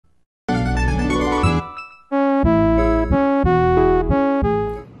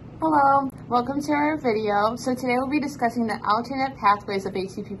welcome to our video. So today we'll be discussing the alternate pathways of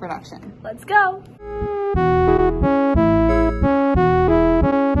ATP production. Let's go!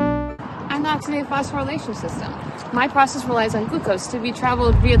 And the oxidative phosphorylation system. My process relies on glucose to be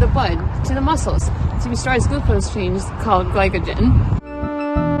traveled via the blood to the muscles to be stored as glucose streams called glycogen.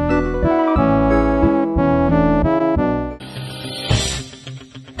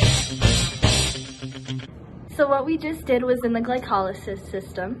 So what we just did was in the glycolysis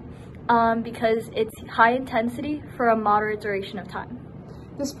system because it's high intensity for a moderate duration of time.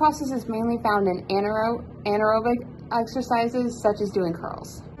 This process is mainly found in anaerobic exercises such as doing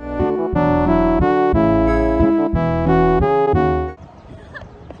curls.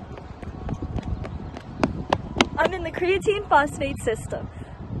 I'm in the creatine phosphate system.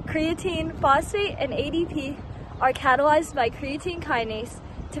 Creatine phosphate and ADP are catalyzed by creatine kinase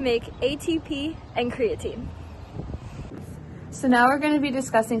to make ATP and creatine. So now we're going to be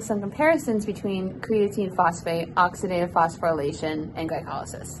discussing some comparisons between creatine phosphate, oxidative phosphorylation, and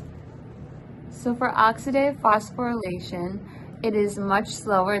glycolysis. So for oxidative phosphorylation, it is much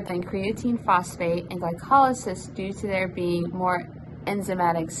slower than creatine phosphate and glycolysis due to there being more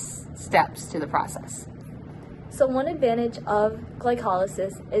enzymatic steps to the process. So one advantage of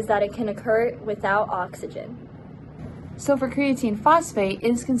glycolysis is that it can occur without oxygen. So for creatine phosphate,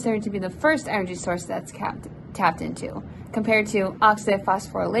 it is considered to be the first energy source that's tapped into, compared to oxidative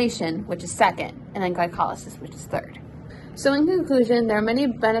phosphorylation, which is second, and then glycolysis, which is third. So in conclusion, there are many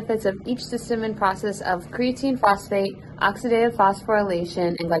benefits of each system and process of creatine phosphate, oxidative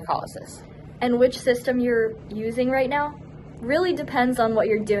phosphorylation, and glycolysis. And which system you're using right now really depends on what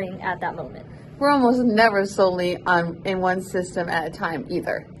you're doing at that moment. We're almost never solely in one system at a time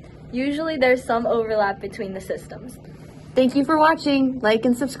either. Usually there's some overlap between the systems. Thank you for watching. Like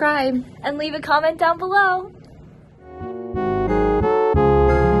and subscribe. And leave a comment down below.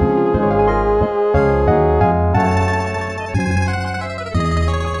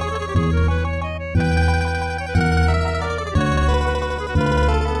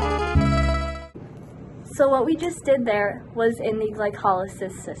 So what we just did there was in the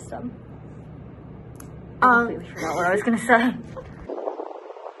glycolysis system. I completely forgot what I was going to say.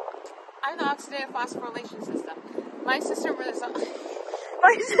 I'm the oxidative phosphorylation system. My system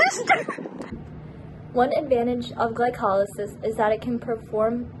One advantage of glycolysis is that it can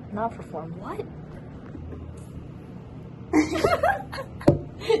what?